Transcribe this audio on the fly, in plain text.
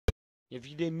Minha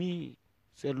vida é mim.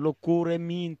 Ser loucura é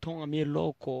mim, então a minha é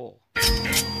louco.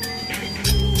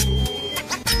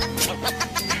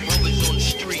 Brothers on the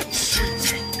streets.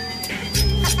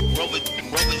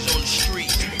 Brothers on the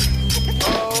streets.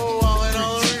 Oh, além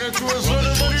da tua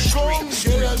zona maricom.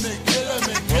 Kill-me,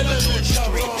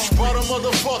 cabrão. Para,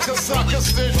 motherfucker,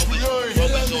 saca-se 10 milhões.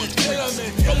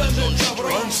 Kill-me,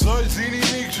 cabrão. Quantos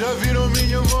inimigos já viram a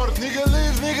minha morte? Nigga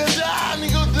live, nigga die,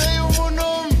 nigga odeia o meu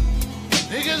nome.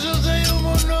 Niggas odeiam o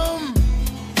meu nome.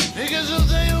 Niggas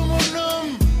odeiam o meu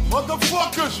nome.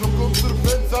 Motherfuckers, são como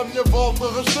serpentes à minha volta.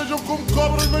 Rastejam como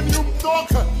cobras, mas nenhum me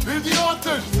toca.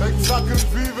 Idiotas, sei que sacas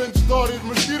vivem de histórias,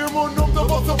 mas tira o meu nome da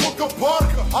vossa boca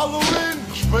porca. Halloween,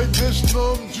 respeito este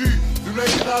nome, G. Tu nem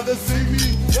és nada sem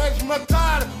mim. Queres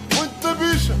matar? Muito da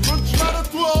bicha. Quando chegar a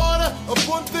tua hora,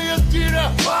 aponta e atira.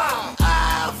 Pá!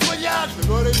 Falhaste.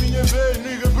 Agora é minha vez,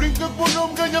 nigga. Brinca com o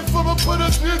nome, ganha fama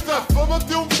parasita. Fama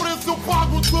tem um preço, eu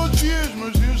pago todos os dias.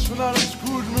 Mas dias sonaram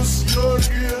escuros, meu senhor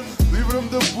guia. Livra-me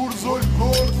de apuros, olho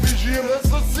gordo, vigia.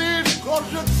 Assassinos,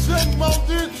 corja de sangue,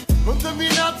 malditos.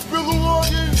 Contaminados pelo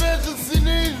ódio, inveja,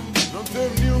 cinismo. Não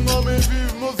temo nenhum homem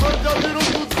vivo. Meus olhos já viram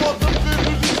tudo, falta-me ver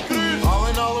Jesus Cristo.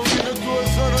 Além da Halloween, a tua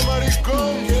zona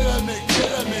maricom. Kill-me,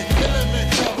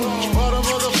 cabrão. Dispara,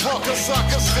 motherfucker,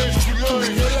 saca-se 10 milhões.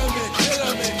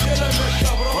 Kill-me,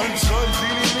 cabrão. Quantos olhos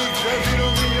inimigos já viram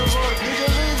a minha morte? Nigga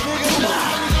live, nigga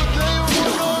die, nigga odeia o meu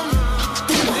nome.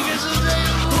 Niggas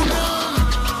odeiam o meu nome.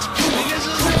 Niggas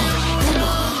odeiam o meu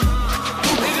nome.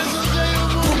 Niggas odeiam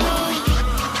o meu nome.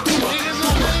 Niggas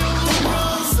odeiam o meu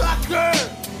nome. Sucker!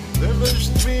 Lembras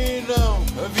de mim, não?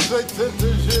 Avisei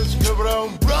tantas vezes, cabrão.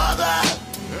 Brother!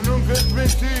 Eu nunca te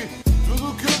menti.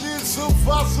 Tudo o que eu disse eu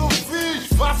faço ou fiz.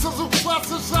 Faças o que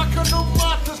faças, saca, não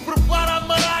matas. Prepara a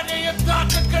maralha e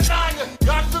ataca, canalha.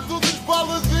 Gasta todas as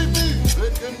balas em mim.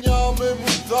 Sei que a minha alma é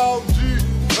mortal, G.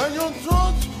 Venham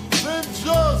todos,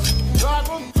 invejosos.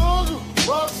 Tragam tudo,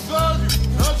 vosso ódio.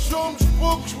 Nós somos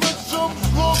poucos, mas somos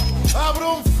loucos.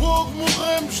 Abram fogo,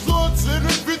 morremos todos. Eu não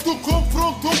evito o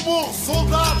confronto, eu morro,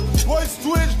 soldado. Pois se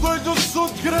tu és doido, eu sou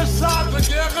desgraçado. A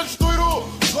guerra estourou,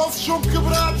 os ossos são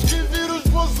quebrados. Quem vira os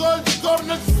meus olhos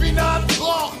torna-se finado.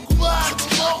 Corre,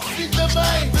 cobarde, morre, filho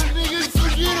também. Mas ninguém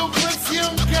fugiram,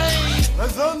 pareciam quem?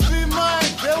 Mas onde vi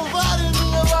mais? É levar a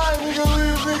minha live. Nigga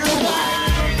live, nigga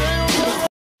die.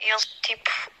 Eles,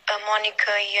 tipo, a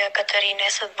Mónica e a Catarina,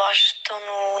 essa de baixo, estão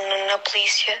na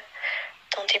polícia,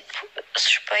 estão, tipo,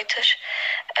 suspeitas.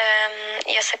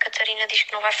 E essa Catarina diz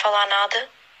que não vai falar nada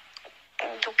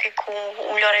do que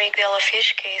o melhor amigo dela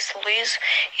fez, que é esse Luíso,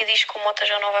 e diz que o Mota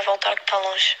já não vai voltar, que está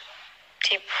longe.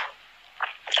 Tipo,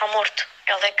 está morto.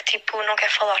 Ela é que, tipo, não quer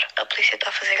falar. A polícia está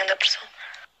a fazer grande pressão.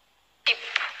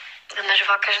 Tipo, nas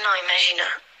vacas não,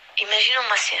 imagina. Imagina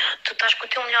uma cena, tu estás com o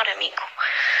teu melhor amigo.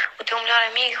 O teu melhor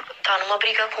amigo está numa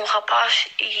briga com um rapaz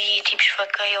e tipo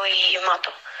esfaqueia-o e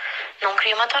matou. Não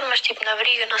queria matar, mas tipo na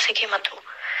briga não sei quem matou.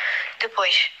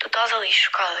 Depois, tu estás ali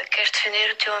chocada, queres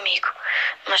defender o teu amigo,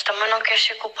 mas também não queres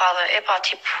ser culpada. Epá,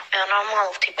 tipo, é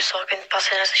normal, tipo, só quem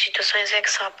passa nessas situações é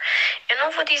que sabe. Eu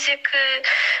não vou dizer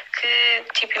que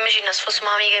tipo, imagina, se fosse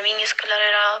uma amiga minha, se calhar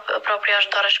era a própria a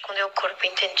ajudar a esconder o corpo,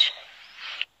 entendes?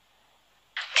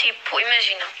 Tipo,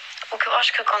 imagina, o que eu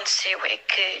acho que aconteceu é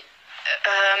que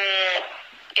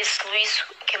esse Luís,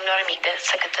 que é o melhor amigo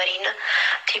dessa Catarina,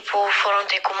 tipo, foram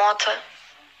ter com o Mota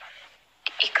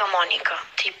e com a Mónica.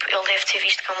 Tipo, ele deve ter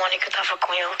visto que a Mónica estava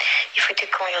com ele e foi ter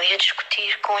com ele e a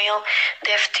discutir com ele.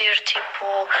 Deve ter,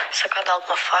 tipo, sacado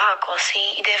alguma faca ou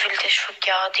assim e deve-lhe ter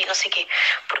esfaqueado e não sei o quê.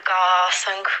 Porque há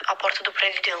sangue à porta do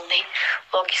prédio dele, né?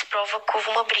 Logo isso prova que houve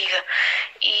uma briga.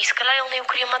 E se calhar ele nem o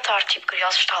queria matar, tipo, queria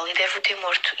assustá-lo e deve-o ter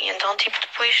morto. E então, tipo,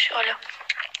 depois, olha,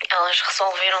 elas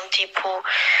resolveram, tipo,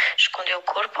 esconder o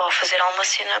corpo ou fazer alguma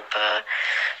cena para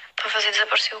fazer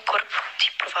desaparecer o corpo.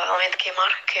 Tipo, provavelmente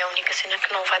queimar, que é a única cena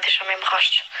que não vai deixar mesmo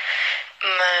rastros.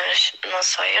 Mas, não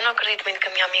sei, eu não acredito muito que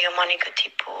a minha amiga Mónica,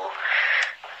 tipo,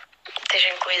 esteja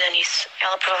incluída nisso.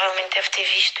 Ela provavelmente deve ter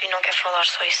visto e não quer falar,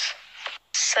 só isso.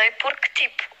 Sei porque,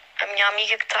 tipo, a minha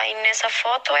amiga que está aí nessa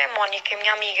foto é a Mónica, é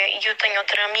minha amiga. E eu tenho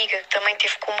outra amiga que também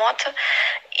teve com o Mota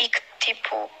e que,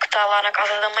 tipo, que está lá na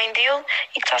casa da mãe dele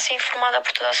e que está assim informada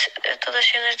por todas as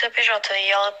cenas da PJ.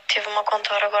 E ela teve-me a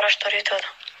contar agora a história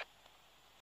toda.